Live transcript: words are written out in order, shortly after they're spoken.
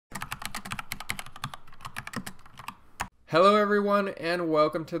Hello everyone and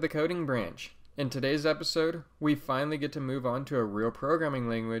welcome to the coding branch. In today's episode, we finally get to move on to a real programming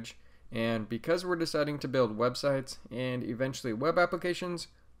language, and because we're deciding to build websites and eventually web applications,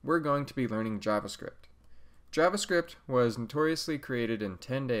 we're going to be learning JavaScript. JavaScript was notoriously created in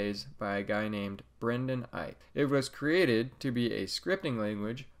 10 days by a guy named Brendan Eich. It was created to be a scripting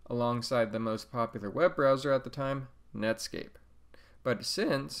language alongside the most popular web browser at the time, Netscape. But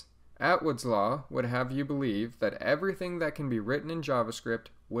since Atwood's law would have you believe that everything that can be written in JavaScript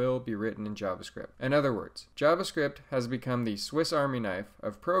will be written in JavaScript. In other words, JavaScript has become the Swiss Army knife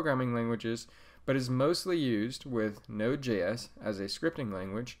of programming languages, but is mostly used with Node.js as a scripting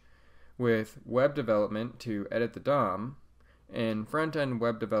language, with web development to edit the DOM, and front-end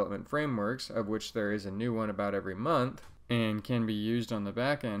web development frameworks, of which there is a new one about every month, and can be used on the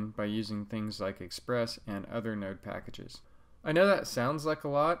back end by using things like Express and other Node packages. I know that sounds like a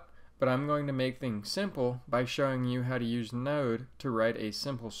lot, but I'm going to make things simple by showing you how to use Node to write a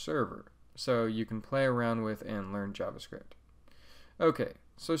simple server, so you can play around with and learn JavaScript. Okay,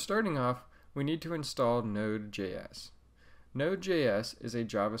 so starting off, we need to install Node.js. Node.js is a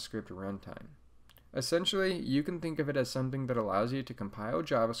JavaScript runtime. Essentially, you can think of it as something that allows you to compile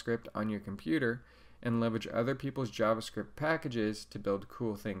JavaScript on your computer and leverage other people's JavaScript packages to build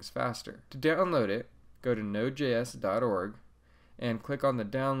cool things faster. To download it, go to nodejs.org and click on the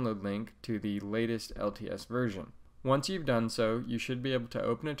download link to the latest LTS version. Once you've done so, you should be able to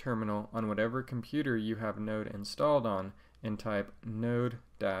open a terminal on whatever computer you have Node installed on and type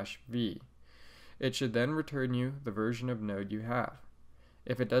node-v. It should then return you the version of Node you have.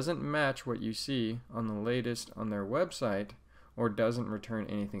 If it doesn't match what you see on the latest on their website, or doesn't return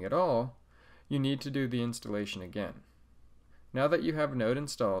anything at all, you need to do the installation again. Now that you have Node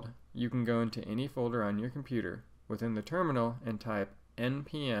installed, you can go into any folder on your computer within the terminal and type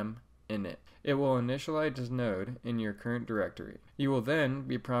npm init. It will initialize Node in your current directory. You will then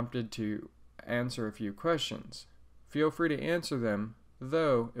be prompted to answer a few questions. Feel free to answer them,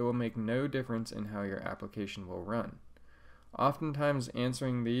 though it will make no difference in how your application will run. Oftentimes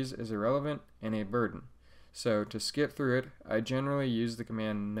answering these is irrelevant and a burden, so to skip through it, I generally use the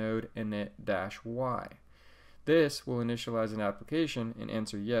command node init-y. This will initialize an application and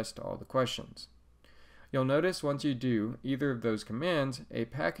answer yes to all the questions. You'll notice once you do either of those commands, a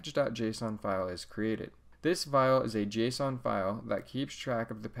package.json file is created. This file is a JSON file that keeps track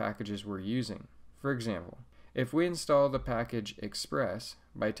of the packages we're using. For example, if we install the package Express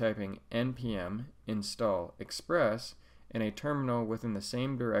by typing npm install express in a terminal within the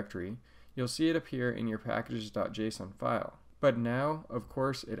same directory, you'll see it appear in your packages.json file. But now, of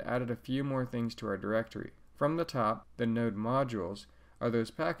course, it added a few more things to our directory. From the top, the Node modules are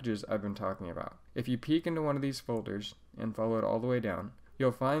those packages I've been talking about. If you peek into one of these folders and follow it all the way down,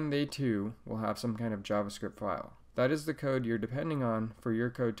 you'll find they too will have some kind of JavaScript file. That is the code you're depending on for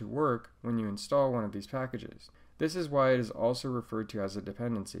your code to work when you install one of these packages. This is why it is also referred to as a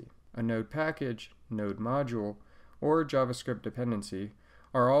dependency. A Node package, Node module, or JavaScript dependency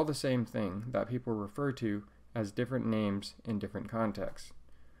are all the same thing that people refer to as different names in different contexts.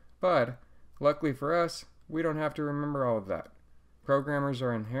 But, luckily for us, we don't have to remember all of that. Programmers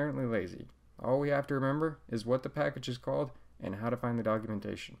are inherently lazy. All we have to remember is what the package is called and how to find the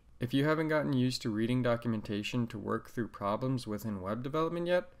documentation. If you haven't gotten used to reading documentation to work through problems within web development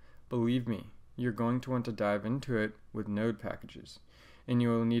yet, believe me, you're going to want to dive into it with Node packages, and you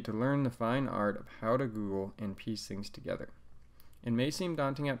will need to learn the fine art of how to Google and piece things together. It may seem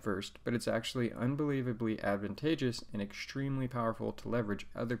daunting at first, but it's actually unbelievably advantageous and extremely powerful to leverage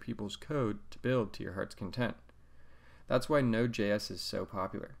other people's code to build to your heart's content. That's why Node.js is so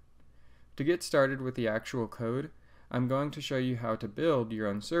popular. To get started with the actual code, I'm going to show you how to build your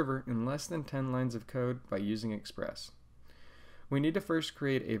own server in less than 10 lines of code by using Express. We need to first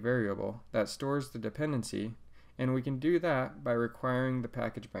create a variable that stores the dependency, and we can do that by requiring the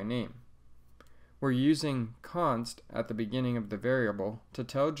package by name. We're using const at the beginning of the variable to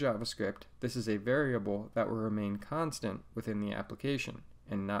tell JavaScript this is a variable that will remain constant within the application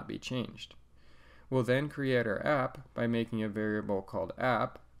and not be changed. We'll then create our app by making a variable called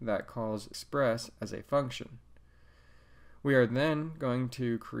app that calls Express as a function. We are then going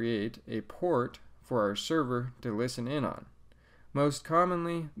to create a port for our server to listen in on. Most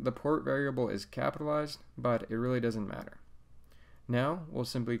commonly, the port variable is capitalized, but it really doesn't matter. Now, we'll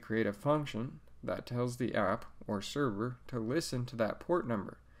simply create a function that tells the app or server to listen to that port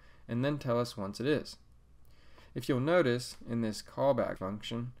number, and then tell us once it is. If you'll notice, in this callback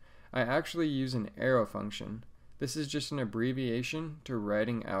function, I actually use an arrow function. This is just an abbreviation to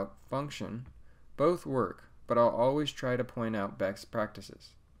writing out function. Both work, but I'll always try to point out best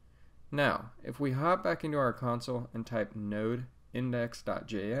practices. Now, if we hop back into our console and type node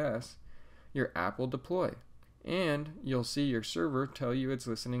index.js, your app will deploy, and you'll see your server tell you it's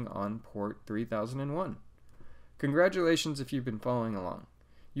listening on port 3001. Congratulations if you've been following along.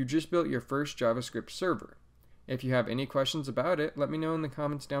 You just built your first JavaScript server. If you have any questions about it, let me know in the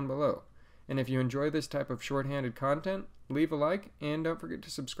comments down below. And if you enjoy this type of shorthanded content, leave a like and don't forget to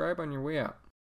subscribe on your way out.